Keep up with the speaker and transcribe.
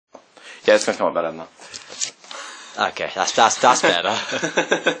Yeah, it's going to come up better than that. Okay, that's better.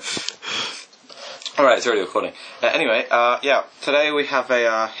 Alright, it's already recording. Anyway, yeah, today we have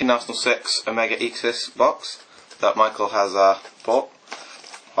a Hidden Arsenal 6 Omega Exis box that Michael has bought.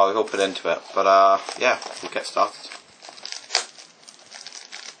 Well, we've all put into it, but yeah, we'll get started.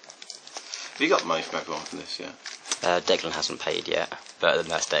 Have you got the money from everyone for this, yeah? Declan hasn't paid yet, but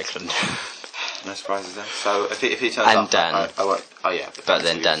that's Declan. No surprises there. So if he turns and up, Dan. I won't. Oh yeah, but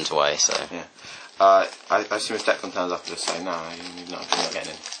then Dan's away, so. Yeah. I assume if Declan turns up, I'll just say no, you're not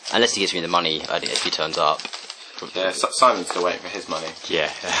getting in. Unless he gives me the money if he turns up. Yeah, Simon's still waiting for his money.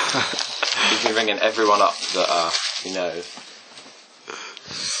 Yeah. He's been ringing everyone up that he knows.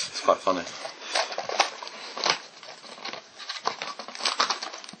 It's quite funny.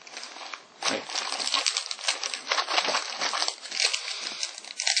 Right.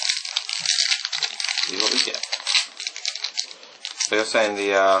 See what we get. So you're saying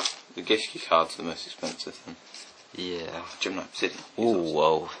the Gishki card's the most expensive thing? Yeah. Gym Night City. Ooh,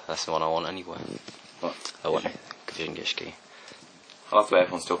 whoa, that's the one I want anyway. What? I want Vision Gishki. I love the way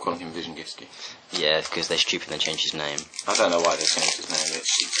everyone's still calling him Vision Gishki. Yeah, because they're stupid and they changed his name. I don't know why they changed his name, it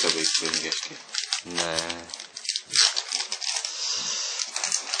should still be Vision Gishki. No.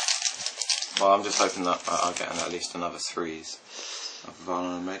 Well, I'm just hoping that I'll get at least another 3s.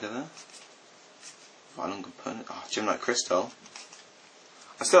 Violent Omega there. Violent Component. Oh, Gym Night Crystal.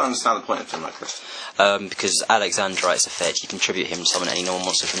 I still don't understand the point of Gym Night Crystal. Because Alexandrite's effect, you contribute him to summon any normal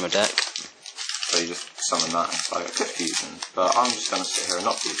monster from your deck. So you just summon that and it's like a fusion. But I'm just going to sit here and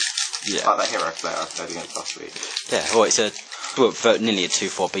not fusion. Yeah. Like that hero player I played against last week. Yeah, well, it's nearly a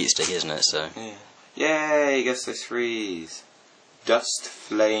 2/4 beat stick, isn't it? So. Yeah. Yay, he gets those 3s. Dust,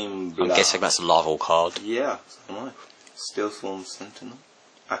 Flame, Blood. I'm guessing that's a larval card. Yeah, so am I. Steel Swarm Sentinel.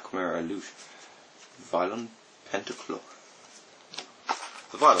 Aquamira Illusion. Violent Pentaclor.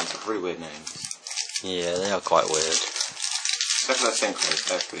 The Violents have really weird names. Yeah, they are quite weird. Except for their synchros,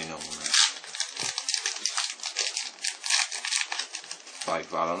 they're pretty normal names. Like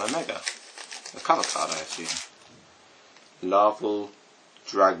Violent Omega. A cover card, I assume. Larval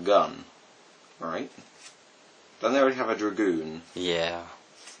Dragon. Right? Don't they already have a Dragoon? Yeah.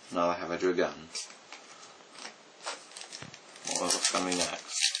 Now they have a Dragon. What's coming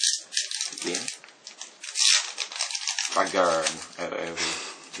next? Again? Dragon.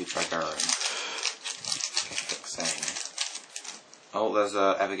 The Dragon. Oh, there's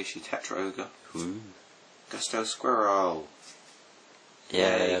a Evergishi Tetra Ogre. Ooh. Gusto Squirrel.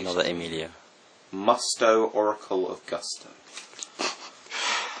 Yeah, Yay, another Emilia. Musto Oracle of Gusto.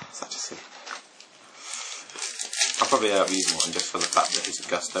 Such a silly. I'll probably end up using one just for the fact that he's a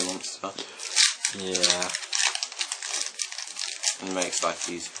Gusto monster. Yeah. And makes life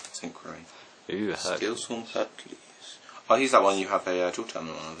easier. Synchro. Ooh, Steel Swarm Hercules. Oh, he's that one you have a dual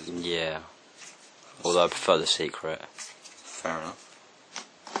terminal on, isn't he? Yeah. Although I prefer the secret. Fair enough.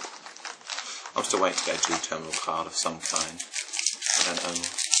 I'm still waiting to get a dual terminal card of some kind. I don't know.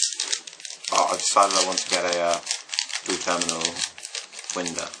 Oh, I decided I want to get a dual terminal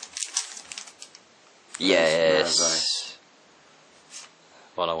window. Yes.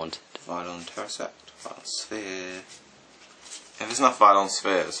 What I wanted. Violon Terrasect, Violon Sphere. If there's enough Violon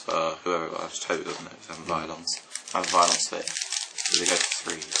Spheres for whoever it was, I just hope it doesn't have 7 Violons. I have a Violon Sphere. So they go to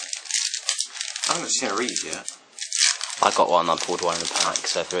 3. I haven't actually seen a read yet. I got one, I pulled one in the pack,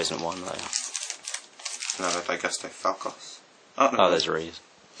 so if there isn't one though. Another Digesto Falcos. Oh, no, there's a reason.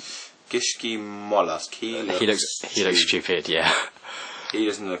 Gishki Mollusk. He looks stupid, yeah. He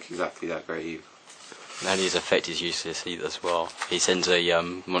doesn't look exactly that great either. And his effect is useless either as well. He sends a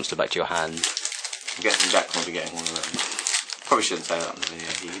monster back to your hand. I'm guessing Jack will be getting one of them. Probably shouldn't say that in the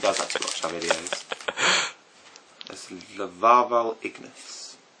video. He does actually watch our videos. There's Lavaval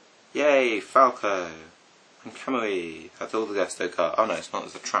Ignis. Yay, Falco. And Kamui. That's all the Gusto card. Oh no, it's not.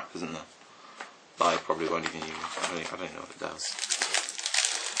 There's a trap, isn't there? That I probably won't even use. I don't know what it does.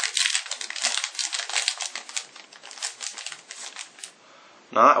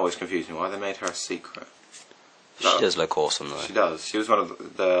 Now that always confused me. Why they made her a secret? She does look awesome though. She does. She was one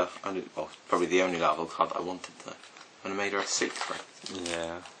of the only, well, probably the only level card that I wanted though. And I made her a secret.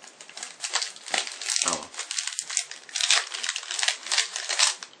 Yeah. Oh well.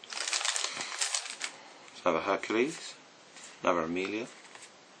 Another Hercules. Another Emilia.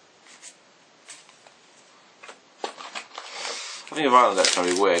 I think the violence deck's going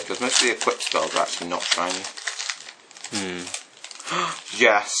to be weird because most of the equipped spells are actually not shiny.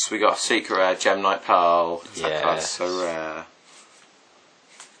 Yes, we got a secret rare, Gem Knight Pearl. That card's so rare.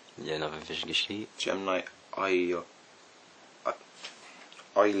 Yeah, another Vision sheet. Gem Knight I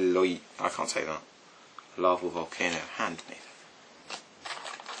can't say that. Lava Volcano Handmade.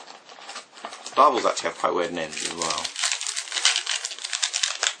 Marvels actually have quite weird names as well.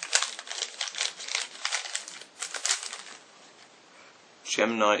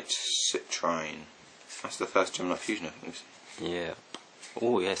 Gemnite Citrine. That's the first Gemnite fusion I think we've seen. Yeah.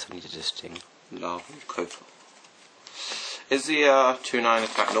 Oh yes, I need a disting. Larval Kotal. Is the 2/9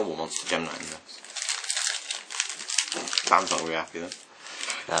 attack normal monster Gemnite in this? Sam's not really happy then.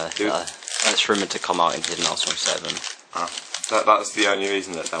 That's rumoured to come out in Hidden Arsenal 7. That's the only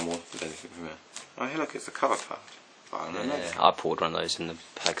reason that Dan wanted anything from here. Oh, hey, look, it's a cover card. Yeah, I pulled one of those in the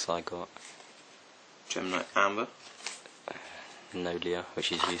packs I got. Gemnite Amber. Nolia,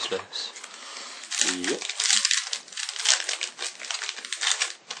 which is useless. Yep.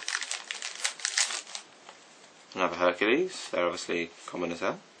 Another Hercules. They're obviously common as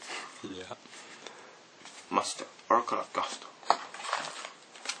hell. Yeah. Muster. Oracle of Gusto.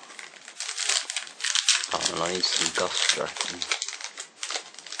 Oh, and I need some gust, I reckon.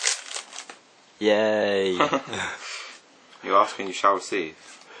 Yay! You ask and you shall receive.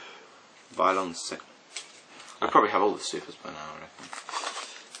 Violon's Sigma. We probably have all the supers by now, I reckon.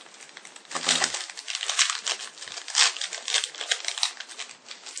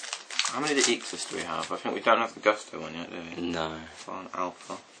 How many of the Ixus do we have? I think we don't have the Gusto one yet, do we? No. Fine,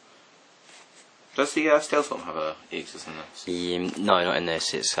 Alpha. Does the Steelstorm have a Ixus in this? No, not in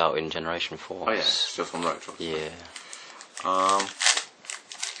this. It's out in Generation 4. Oh yeah, Steelstorm Roach. Yeah.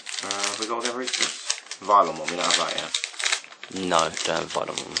 Have we got all the other Ixus? Violon one, we don't have that yet. No, don't have a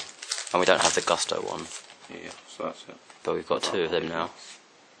Violent one. And we don't have the Gusto one. Yeah, so that's it. But we've got two of them now.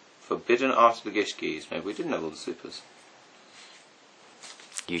 Forbidden Art of the Gishkis. Maybe we didn't have all the supers.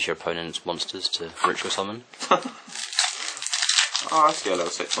 Use your opponent's monsters to ritual summon. Oh, I see a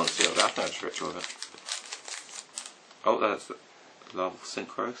level 6 monster. I think that's ritual of it. Oh, that's the Larval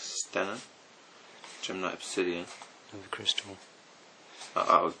Synchro, Stena, Gemnite Obsidian. Over crystal.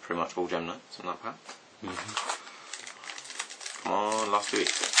 That was pretty much all Gemnites in that pack. Come on, last 2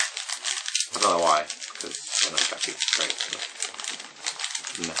 weeks. I don't know why, because they're not actually great.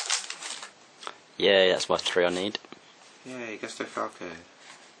 No. Yeah, that's my 3 I need. Yay, Gusto Falco.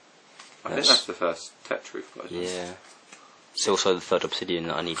 I think that's the first Tetra we've got. Yeah. It's also the 3rd obsidian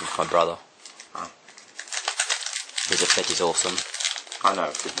that I need with my brother. Oh. His effect is awesome. I know,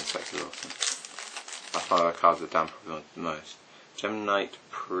 his effect is awesome. That's one of the cards that Dan probably wants the most. Gemnite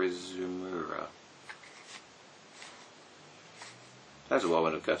Prisumura. There's a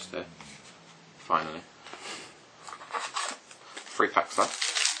whirlwind of Gusto. Finally. 3 packs left.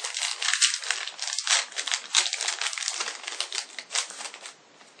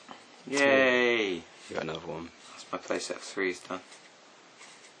 Yay! You got another one. That's my playset 3's done.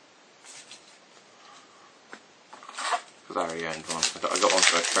 Because I already owned one. I got one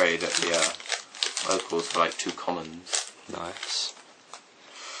for a trade at the locals for like 2 commons. Nice.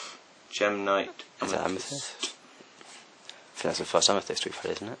 Gemnite. Is that Amethyst? I think that's the first Amethyst we've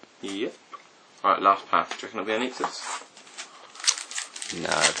had, isn't it? Yep. Alright, last pack. Do you reckon it'll be an Ixus?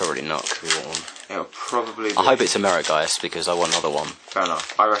 No, probably not, because we want one. It'll probably be... I hope it's a Merrigeist, because I want another one. Fair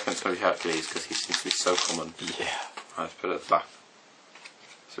enough. I reckon it's going to be Hercules, because he seems to be so common. Yeah. Alright, let's put it at the back.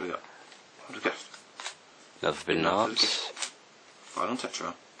 So we got... What a gift. Another Forbidden Arts. Violon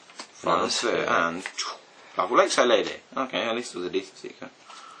Tetra. Another Sphere, and... Larval Lakeside Lady. Okay, at least it was a decent seeker.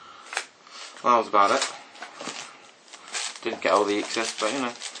 Well, that was about it. Didn't get all the Ixus, but you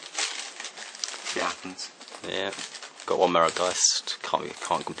know. It happens. Yeah. Got one Merrigeist.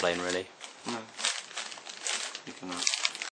 Can't complain, really. No. You can